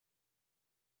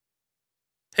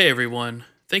Hey everyone,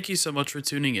 thank you so much for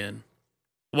tuning in.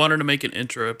 I wanted to make an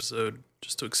intro episode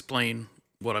just to explain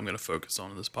what I'm going to focus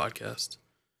on in this podcast.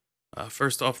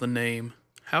 First off, the name.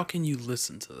 How can you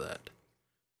listen to that?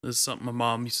 This is something my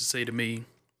mom used to say to me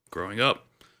growing up.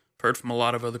 I've heard from a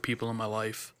lot of other people in my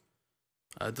life.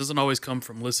 It doesn't always come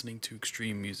from listening to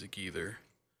extreme music either.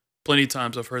 Plenty of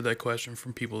times I've heard that question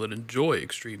from people that enjoy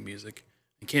extreme music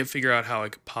and can't figure out how I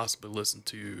could possibly listen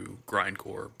to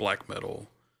grindcore, black metal,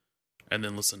 and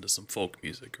then listen to some folk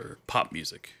music or pop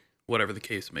music, whatever the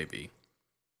case may be.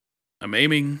 I'm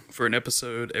aiming for an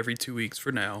episode every 2 weeks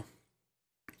for now.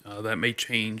 That may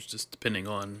change just depending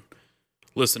on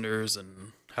listeners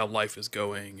and how life is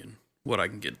going and what I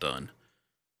can get done.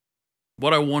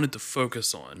 What I wanted to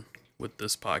focus on with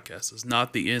this podcast is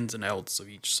not the ins and outs of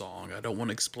each song. I don't want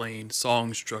to explain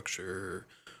song structure,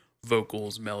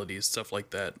 vocals, melodies, stuff like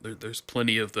that. There's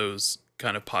plenty of those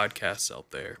kind of podcasts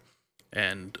out there.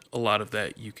 And a lot of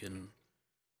that you can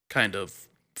kind of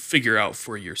figure out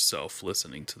for yourself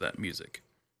listening to that music.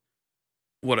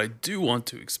 What I do want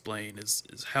to explain is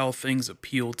how things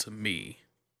appeal to me,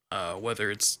 whether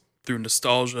it's through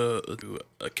nostalgia, through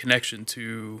a connection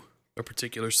to a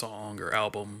particular song or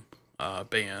album,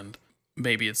 band.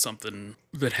 Maybe it's something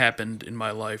that happened in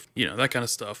my life, that kind of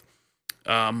stuff.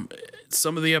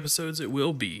 Some of the episodes, it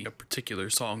will be a particular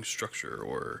song structure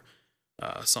or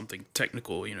something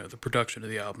technical, the production of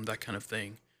the album, that kind of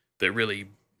thing, that really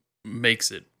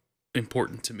makes it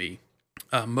important to me.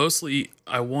 Mostly,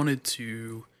 I wanted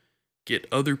to get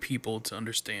other people to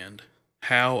understand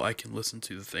how I can listen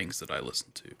to the things that I listen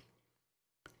to.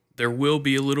 There will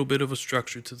be a little bit of a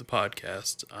structure to the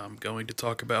podcast. I'm going to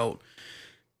talk about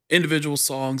individual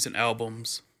songs and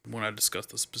albums when I discuss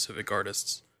the specific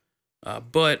artists.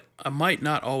 But I might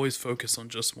not always focus on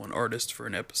just one artist for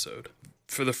an episode.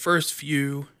 For the first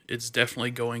few, it's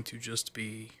definitely going to just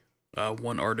be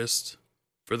one artist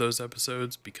for those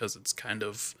episodes because it's kind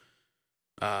of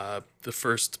the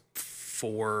first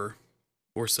four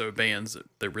or so bands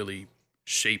that really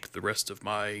shape the rest of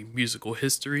my musical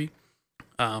history.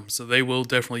 So they will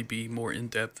definitely be more in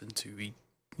depth into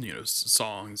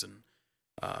songs and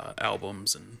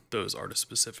albums and those artists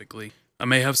specifically. I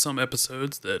may have some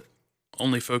episodes that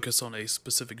only focus on a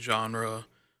specific genre,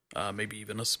 maybe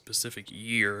even a specific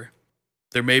year.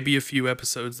 There may be a few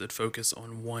episodes that focus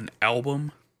on one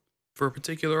album for a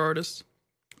particular artist,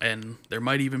 and there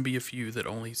might even be a few that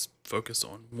only focus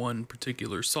on one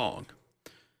particular song.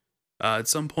 At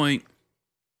some point,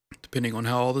 depending on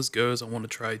how all this goes, I want to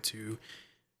try to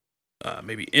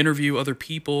maybe interview other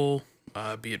people,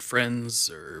 be it friends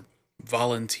or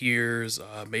volunteers,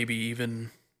 maybe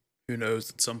even, who knows,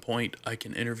 at some point I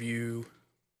can interview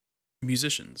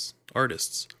musicians,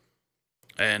 artists,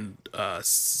 and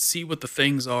see what the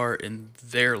things are in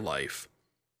their life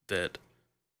that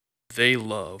they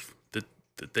love,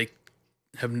 that they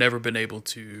have never been able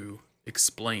to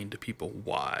explain to people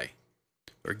why,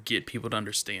 or get people to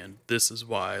understand this is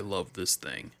why I love this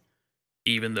thing.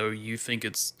 Even though you think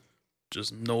it's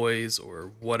just noise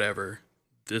or whatever,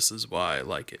 this is why I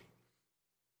like it.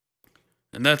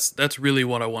 And that's really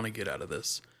what I want to get out of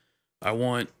this. I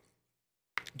want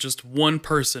just one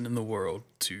person in the world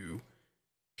to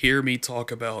hear me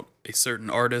talk about a certain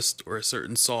artist or a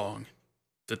certain song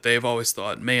that they've always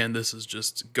thought, man, this is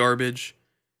just garbage,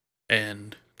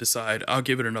 and decide I'll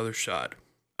give it another shot.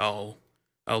 I'll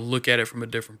look at it from a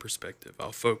different perspective.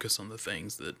 I'll focus on the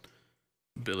things that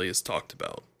Billy has talked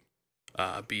about,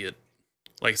 be it,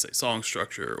 like I say, song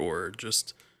structure or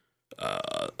just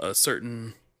a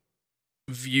certain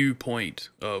viewpoint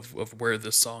of where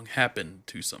this song happened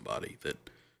to somebody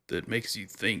that makes you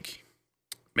think,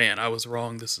 man, I was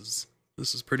wrong. This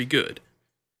is pretty good.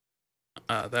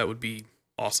 That would be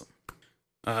awesome.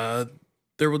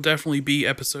 There will definitely be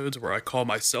episodes where I call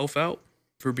myself out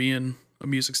for being a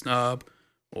music snob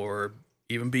or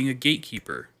even being a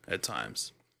gatekeeper at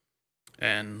times,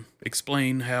 and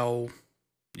explain how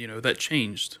that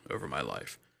changed over my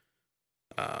life.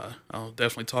 I'll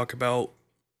definitely talk about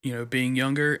being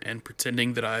younger and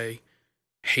pretending that I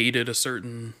hated a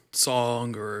certain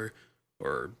song or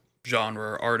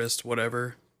genre or artist,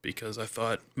 whatever, because I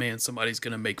thought, man, somebody's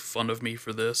gonna make fun of me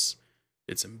for this.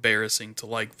 It's embarrassing to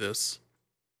like this.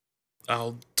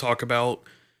 I'll talk about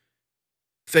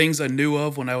things I knew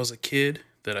of when I was a kid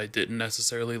that I didn't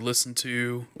necessarily listen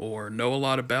to or know a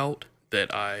lot about,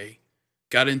 that I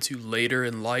got into later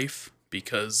in life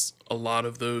because a lot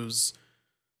of those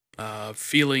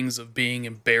feelings of being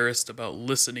embarrassed about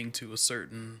listening to a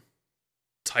certain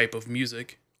type of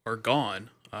music are gone.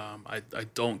 I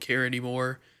don't care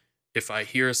anymore. If I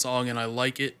hear a song and I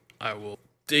like it, I will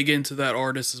dig into that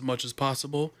artist as much as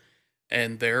possible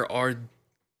And there are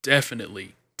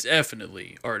definitely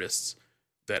artists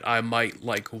that I might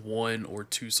like one or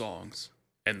two songs,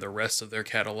 and the rest of their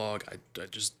catalog I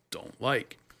just don't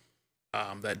like.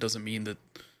 That doesn't mean that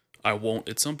I won't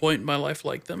at some point in my life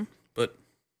like them, but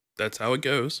that's how it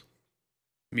goes.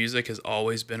 Music has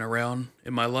always been around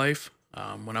in my life.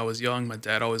 When I was young, my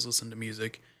dad always listened to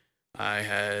music. I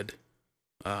had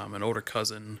an older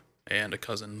cousin and a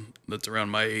cousin that's around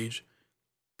my age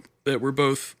that were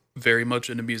both very much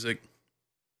into music.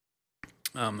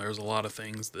 There's a lot of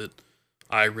things that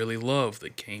I really love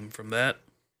that came from that.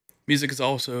 Music has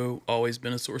also always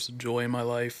been a source of joy in my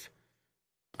life.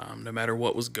 No matter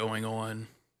what was going on,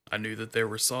 I knew that there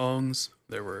were songs,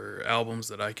 there were albums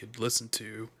that I could listen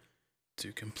to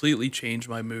completely change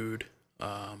my mood,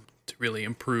 to really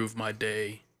improve my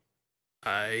day.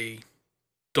 I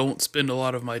don't spend a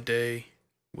lot of my day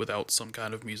without some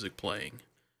kind of music playing.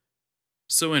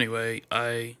 So anyway,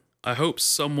 I hope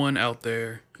someone out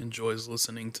there enjoys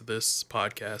listening to this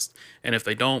podcast, and if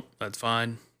they don't, that's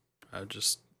fine. I'll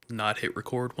just not hit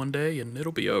record one day and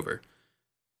it'll be over.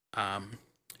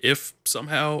 If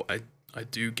somehow I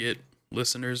do get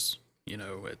listeners,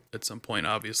 at some point,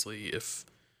 obviously, if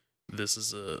this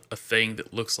is a thing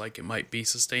that looks like it might be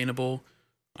sustainable,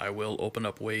 I will open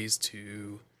up ways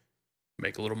to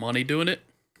make a little money doing it,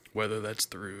 whether that's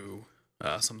through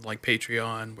something like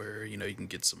Patreon, where you can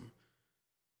get some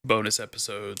bonus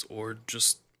episodes, or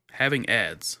just having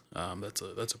ads. That's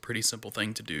a pretty simple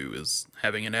thing to do, is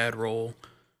having an ad roll.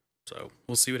 So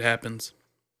we'll see what happens.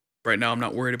 Right now, I'm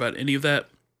not worried about any of that.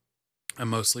 I'm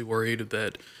mostly worried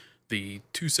that the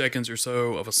 2 seconds or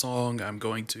so of a song I'm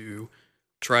going to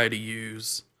try to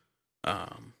use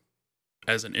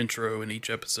as an intro in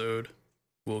each episode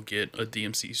will get a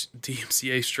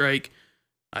DMCA strike.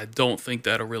 I don't think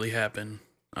that'll really happen.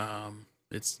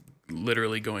 It's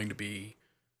literally going to be,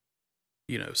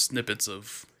 snippets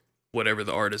of whatever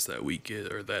the artist that week is,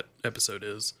 or that episode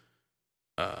is.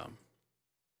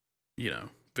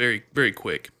 Very, very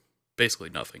quick. Basically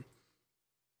nothing.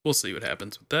 We'll see what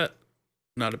happens with that.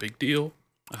 Not a big deal.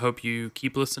 I hope you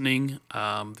keep listening.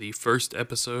 The first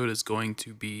episode is going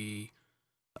to be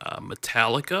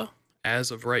Metallica.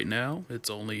 As of right now, it's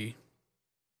only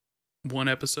one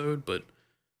episode, but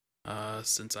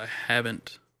since I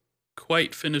haven't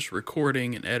quite finished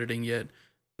recording and editing yet,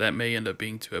 that may end up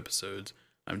being 2 episodes.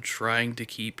 I'm trying to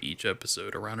keep each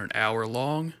episode around an hour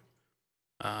long.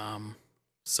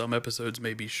 Some episodes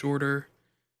may be shorter.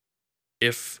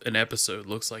 If an episode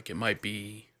looks like it might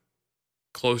be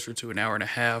closer to an hour and a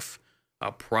half,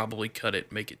 I'll probably cut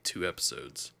it, make it 2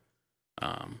 episodes.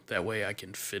 That way I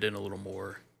can fit in a little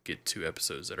more, get 2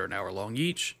 episodes that are an hour long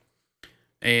each.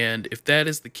 And if that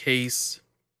is the case,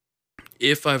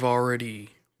 if I've already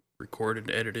recorded,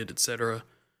 edited, etc.,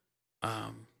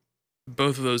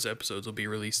 both of those episodes will be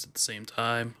released at the same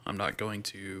time. I'm not going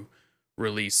to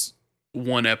release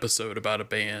one episode about a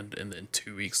band and then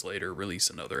 2 weeks later release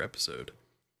another episode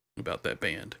about that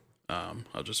band.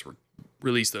 I'll just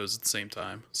release those at the same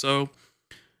time. So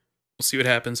we'll see what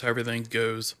happens, how everything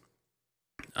goes.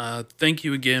 Thank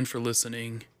you again for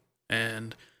listening,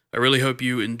 and I really hope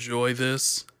you enjoy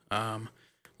this.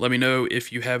 Let me know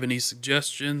if you have any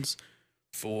suggestions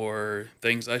for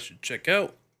things I should check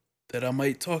out that I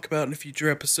might talk about in a future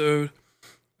episode.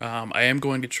 I am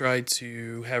going to try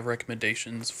to have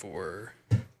recommendations for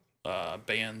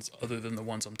bands other than the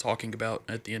ones I'm talking about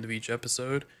at the end of each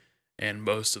episode, and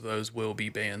most of those will be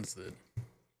bands that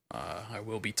I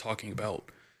will be talking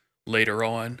about later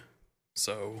on.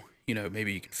 So,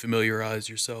 maybe you can familiarize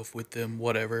yourself with them,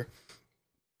 whatever.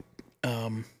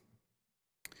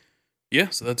 Yeah,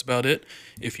 so that's about it.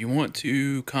 If you want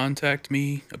to contact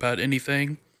me about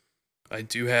anything, I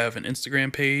do have an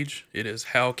Instagram page. It is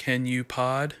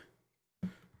howcanyoupod,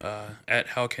 at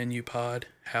howcanyoupod,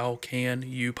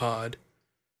 howcanyoupod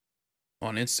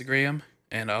on Instagram.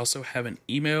 And I also have an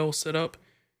email set up,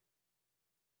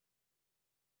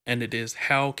 and it is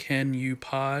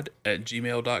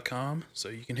howcanyoupod@gmail.com. So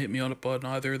you can hit me on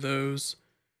either of those.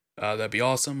 That'd be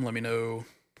awesome. Let me know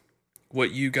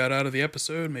what you got out of the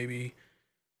episode. Maybe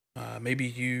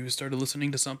you started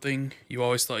listening to something you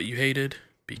always thought you hated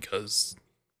because,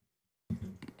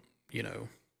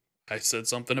 I said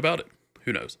something about it.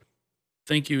 Who knows?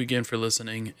 Thank you again for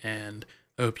listening, and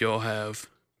I hope you all have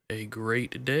a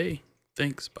great day.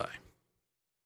 Thanks. Bye.